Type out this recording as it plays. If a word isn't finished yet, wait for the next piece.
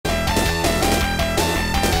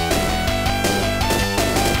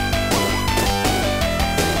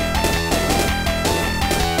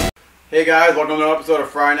Hey guys, welcome to another episode of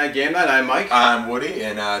Friday Night Game Night. I'm Mike. I'm Woody,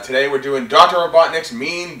 and today we're doing Dr. Robotnik's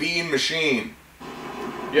Mean Bean Machine.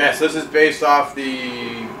 Yes, this is based off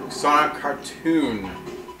the Sonic cartoon.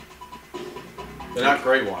 The not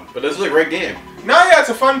great one, but this is a great game. No, yeah, it's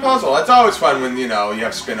a fun puzzle. It's always fun when, you know, you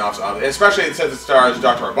have spin-offs of it, especially since it stars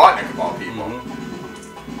Dr. Robotnik of all people.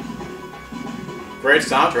 Great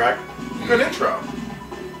soundtrack. Good intro.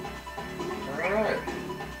 Alright.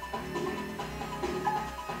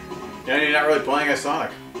 And you're not really playing as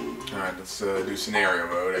Sonic. Alright, let's do scenario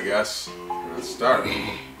mode, I guess. Let's start.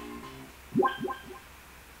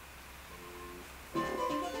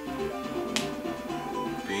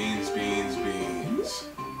 Beans, beans, beans.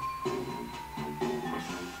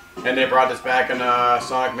 And they brought this back in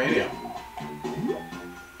Sonic Mania.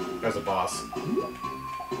 As a boss.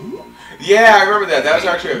 Yeah, I remember that. That was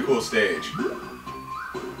actually a cool stage.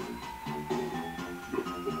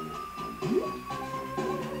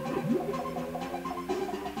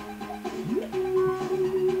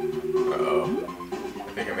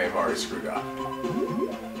 I've already screwed up.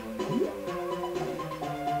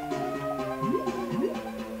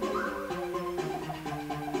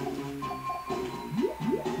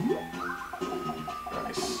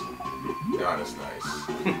 Nice. Not as nice.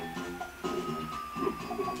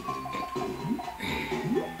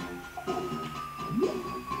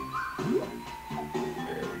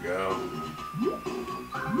 There we go.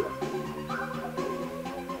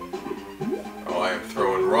 Oh, I am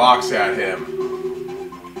throwing rocks at him.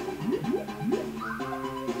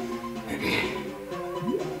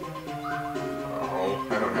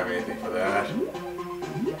 I don't have anything for that.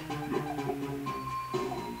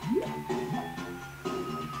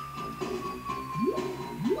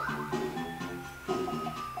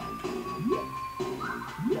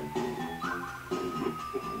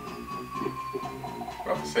 I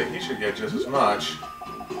have to say, he should get just as much.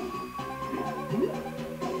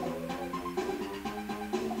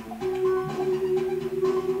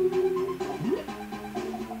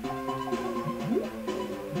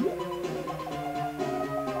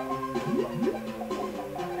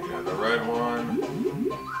 Red one.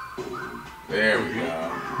 There we go.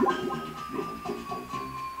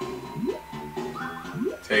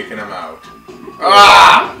 Taking him out.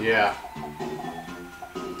 Ah! Yeah.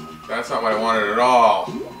 That's not what I wanted at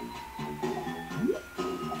all.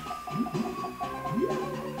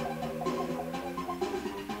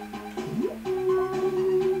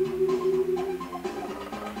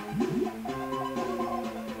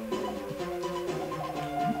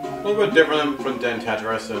 A little bit different than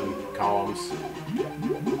Tetris and Columns.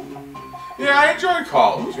 Yeah, I enjoyed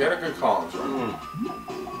Columns. We had a good Columns run.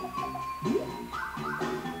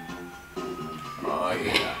 Oh,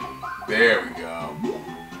 yeah. There we go.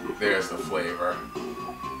 There's the flavor.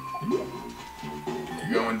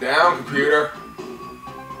 You're going down, computer.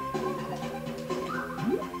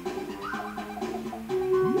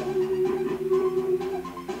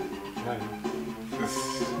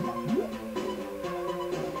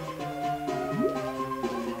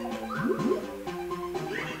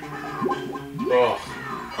 Oh.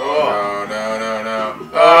 Oh, no.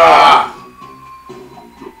 Ah!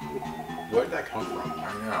 Where did that come from?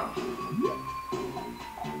 I know.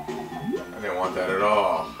 I didn't want that at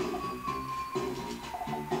all.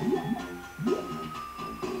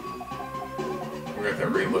 We're going to have to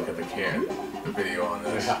re-look at the video on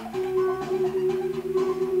this. Yeah.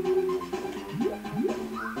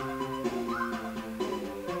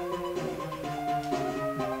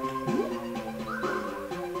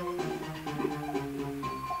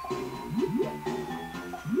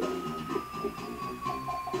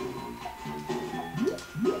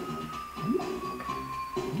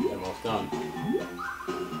 Almost done.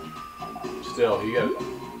 Still, you got it.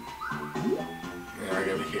 Yeah, I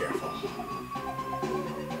gotta be careful.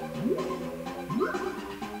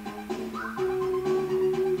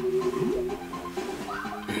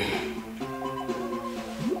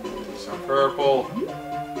 Some purple.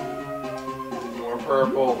 More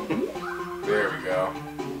purple. There we go.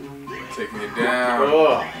 Taking it down.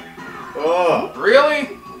 Oh. Oh. Really?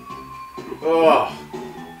 Oh.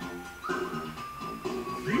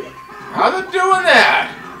 How's it doing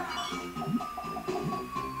that?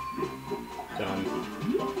 Done.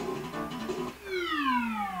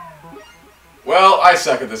 Well, I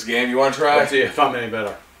suck at this game. You want to try? Let's see if I'm any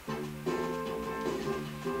better.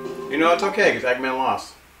 You know, it's okay, because Eggman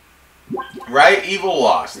lost. Right? Evil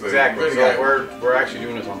lost. Exactly. The So guy. we're actually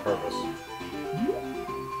doing this on purpose.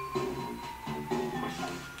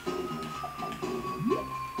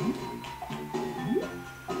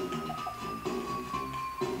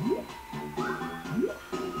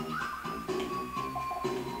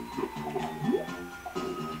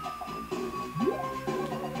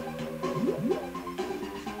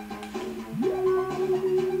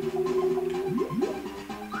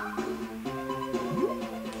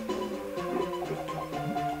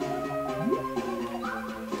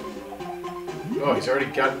 he's already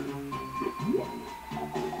got...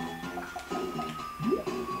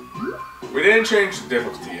 We didn't change the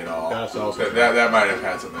difficulty at all. That's also that might have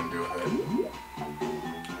had something to do with it.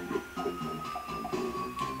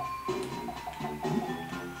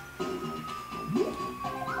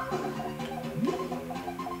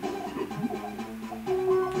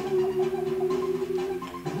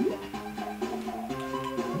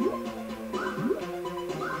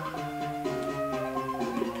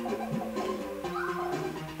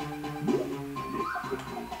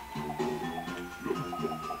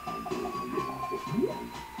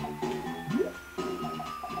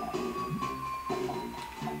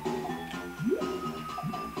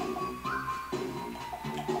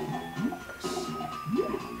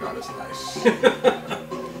 Not as nice.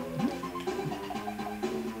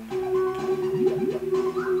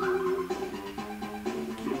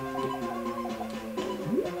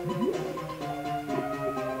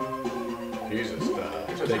 Jesus,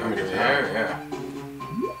 Take me there, yeah.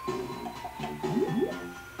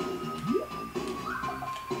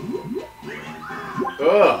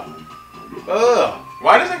 Ugh. Ugh.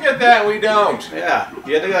 Why does it get that and we don't? Yeah,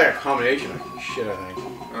 you had to get like a combination of shit, I think.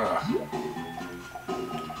 Ugh.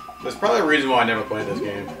 That's probably the reason why I never played this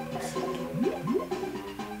game.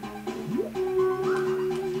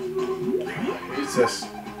 Jesus.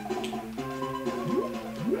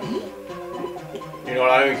 You know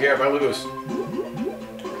what? I don't even care if I lose.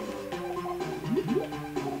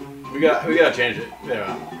 We gotta change it.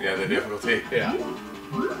 Yeah. Yeah, the difficulty. Yeah.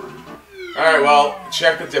 Alright, well,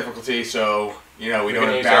 check the difficulty so, you know, we don't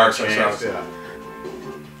embarrass ourselves. Yeah.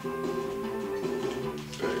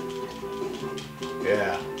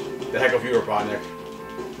 Yeah. The heck of you, Robotnik.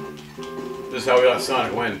 This is how we let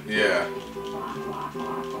Sonic win. Yeah.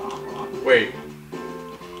 Wait.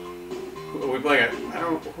 Who are we playing at? I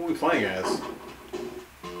don't know who are we playing as.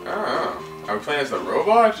 I don't know. Are we playing as the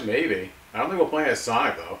robot? Maybe. I don't think we're playing as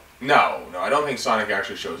Sonic though. No, I don't think Sonic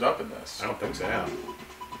actually shows up in this. I don't think so, yeah.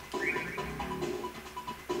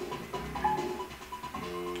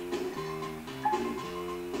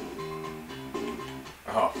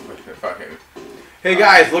 Oh, fucking. Hey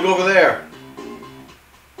guys, look over there.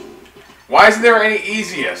 Why isn't there any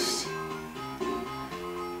easiest?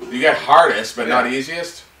 You get hardest, but not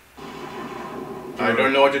easiest? I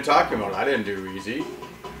don't know what you're talking about. I didn't do easy.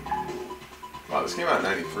 Wow, this came out in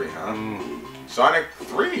 '93, huh? Sonic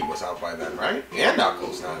 3 was out by then, right? And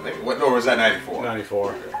Knuckles, now. What? No, was that '94?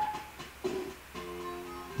 94.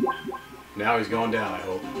 Now he's going down, I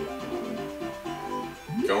hope.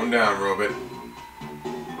 Going down, Robot.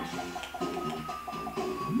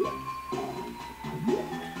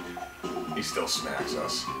 He still smacks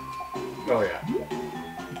us. Oh yeah.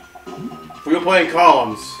 If we were playing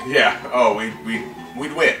columns. Yeah. Oh, we'd win.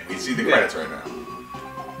 We'd see the credits right now.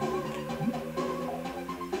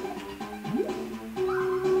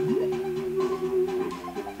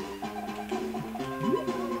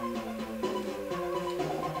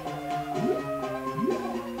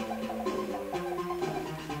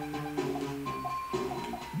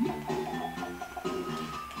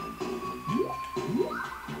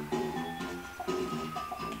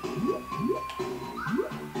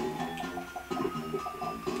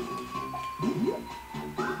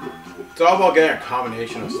 It's all about getting a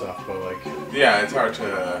combination of stuff, but like... Yeah, it's hard to...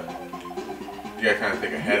 You gotta kind of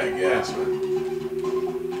think ahead, I guess. But...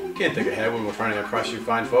 Can't think ahead when we're trying to impress you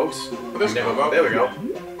fine folks. Well, there we go.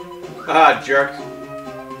 Ah, jerk.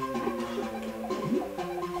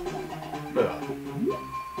 Ugh.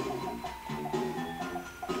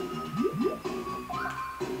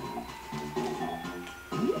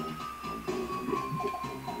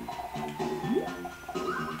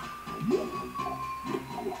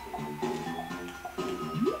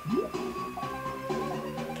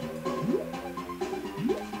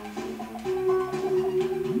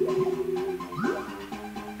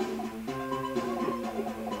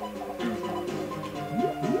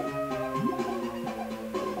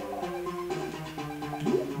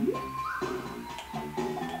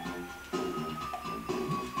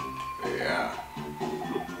 Yeah.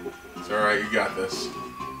 It's alright, you got this.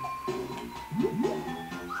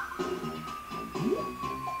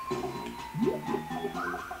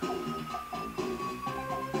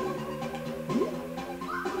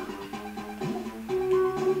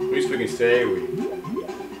 At least we can say we...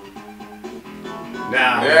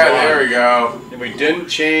 Now, yeah, there we go. And we didn't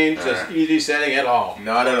change this easy setting at all.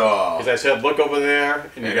 Not at all. Because I said, look over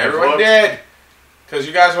there, and you guys everyone looked. did. Because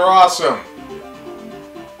you guys are awesome.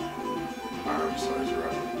 I'm sorry, you're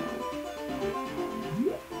right.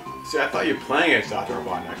 See, I thought you were playing against Dr.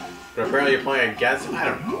 Robotnik, but apparently you're playing against him. I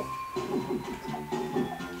don't know.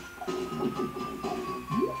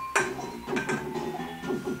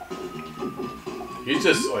 He's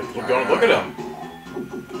just like, look at him.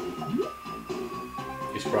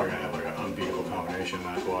 He's probably gonna have like an unbeatable combination,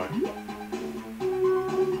 that's why.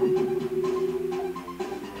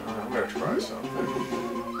 I'm gonna try something.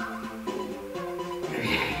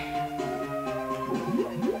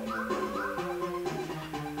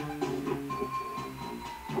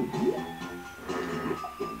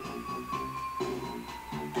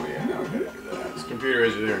 Oh yeah, now I gotta do that. This computer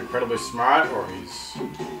is either incredibly smart or he's...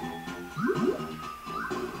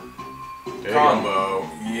 There you go. Combo.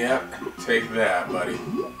 Yep. Take that, buddy.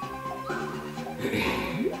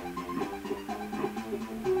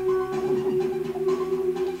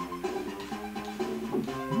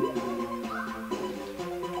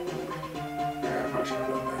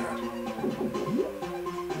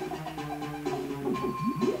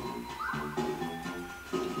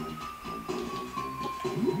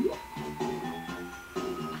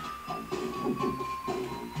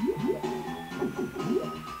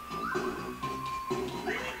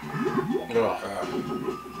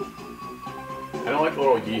 I don't like the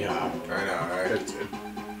little yeehaw. I know, right? It's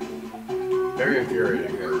very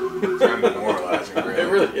infuriating. It's kind of demoralizing, really. It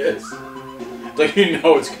really is. It's like you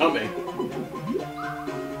know it's coming.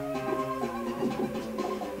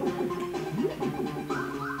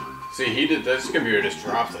 See, he did this computer just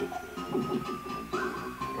drops it.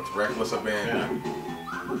 With reckless abandon. Yeah.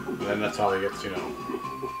 And then that's how he gets, you know.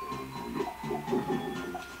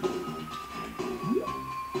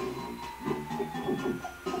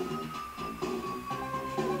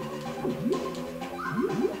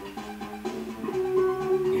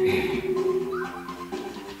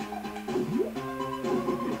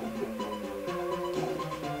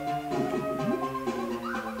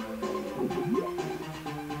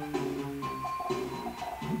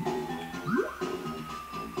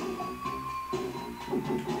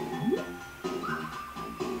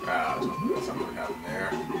 Something would happen there.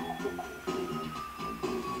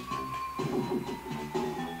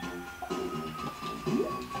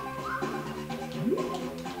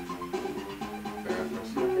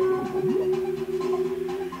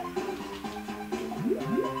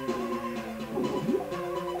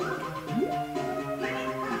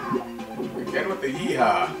 Again with the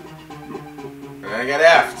yeehaw. And then I got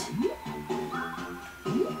effed.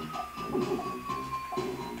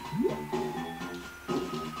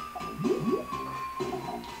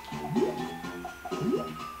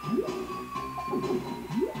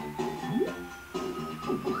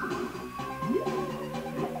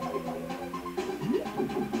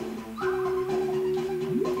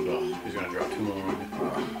 He's gonna drop 2 more on you.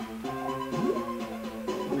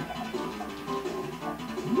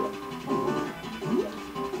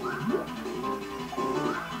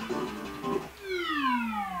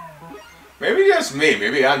 Maybe just me.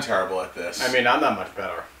 Maybe I'm terrible at this. I mean, I'm not much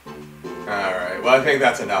better. Alright, well I think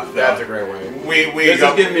that's enough though. That's a great way. This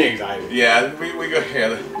is giving me anxiety. Yeah, we go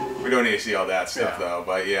here. We don't need to see all that stuff though,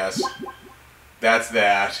 but yes. That's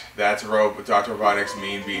that. That's Dr. Robotnik's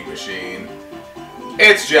Mean Bean Machine.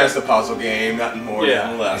 It's just a puzzle game, nothing more,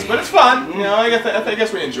 nothing less. But it's fun. You know, I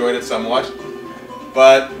guess we enjoyed it somewhat.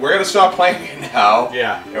 But we're gonna stop playing it now.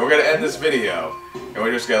 Yeah. And we're gonna end this video. And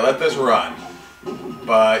we're just gonna let this run.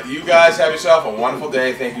 But you guys have yourself a wonderful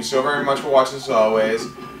day. Thank you so very much for watching as always.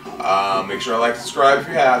 Make sure to like and subscribe if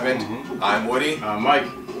you haven't. I'm Woody. I'm Mike.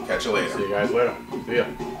 Catch you later. See you guys later. See ya.